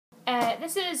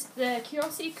This is the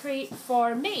Curiosity Crate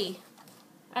for May,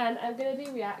 and I'm going to be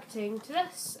reacting to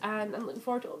this, and I'm looking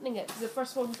forward to opening it, because the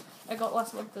first one I got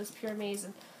last month was pure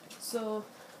amazing. So,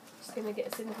 just going to get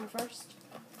this in first.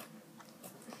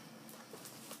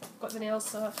 Got the nails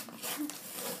stuff.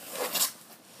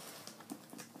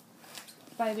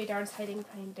 By the way, Darren's hiding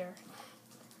behind there.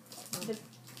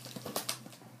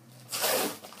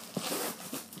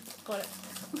 Got it.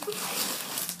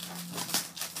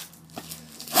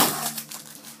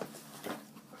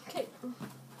 Okay.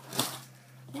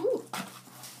 Ooh.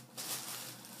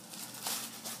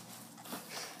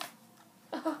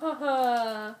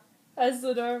 That's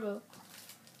so adorable.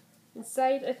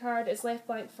 Inside a card is left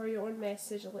blank for your own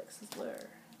message, Alexa's lure.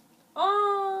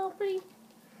 Oh, pretty.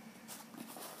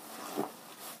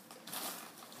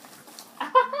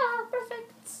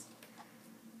 Perfect.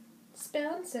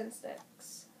 Spell and sense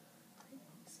sticks.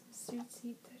 Sweet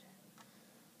seed.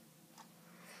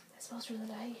 That smells really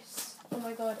nice. Oh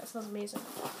my god, that smells amazing.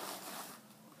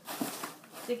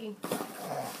 Digging.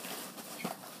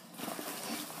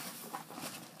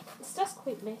 It's just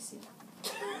quite messy.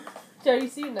 Are you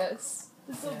seeing this?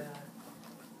 Yeah.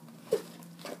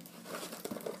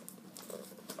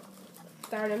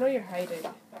 Darren, I know you're hiding.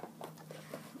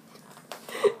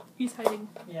 He's hiding.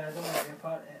 Yeah, I don't want to be a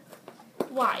part of it.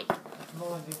 Why? I don't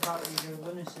want to be part of your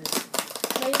lunacy.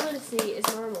 My lunacy is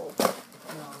normal. No.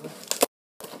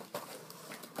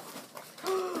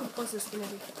 What's this gonna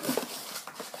be?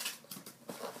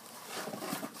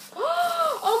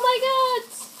 Oh my god!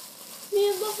 Me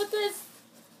in love with this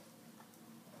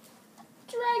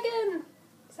dragon!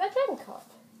 Is that a dragon cup?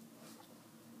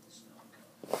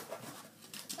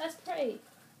 That's pretty.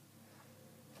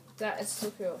 That is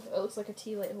so cool. It looks like a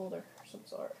tea light holder or some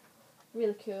sort.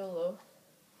 Really cool though.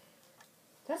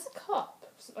 That's a cup.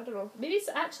 I don't know. Maybe it's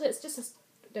actually it's just a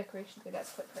decoration thing.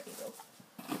 That's quite pretty though.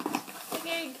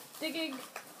 Digging! Digging!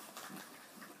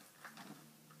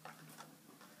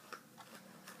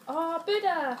 Oh,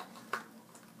 Buddha!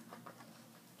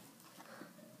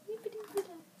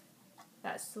 Buddha.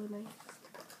 That's so nice.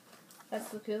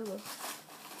 That's so cool though.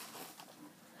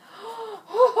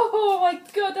 Oh my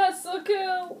god, that's so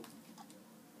cool!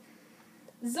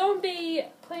 Zombie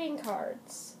playing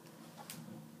cards.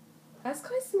 That's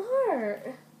quite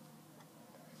smart.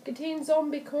 Contains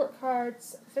zombie court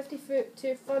cards,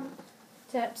 52 fun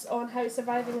tips on how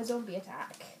surviving a zombie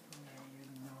attack. Yeah,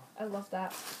 you know. I love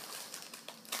that.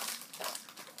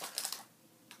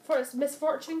 For its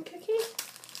misfortune cookie.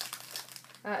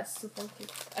 That's so funky.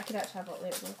 I could actually have it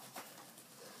later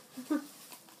though.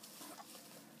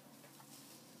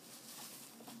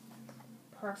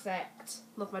 Perfect.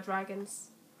 Love my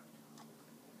dragons.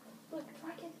 Look,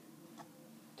 dragon.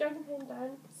 Dragon hand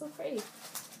down. So pretty.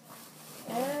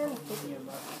 And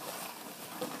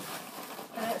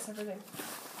that's everything.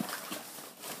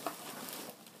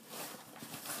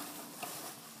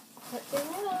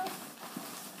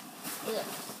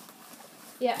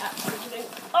 Yeah, absolutely.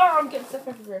 Oh, I'm getting stuff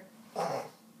everywhere.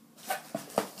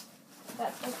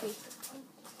 That's okay.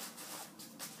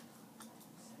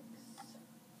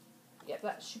 Yeah,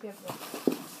 that should be everything.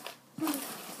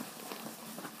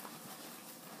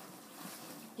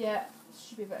 Yeah,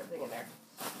 should be everything in there.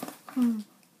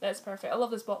 That's perfect. I love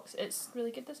this box. It's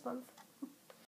really good this month.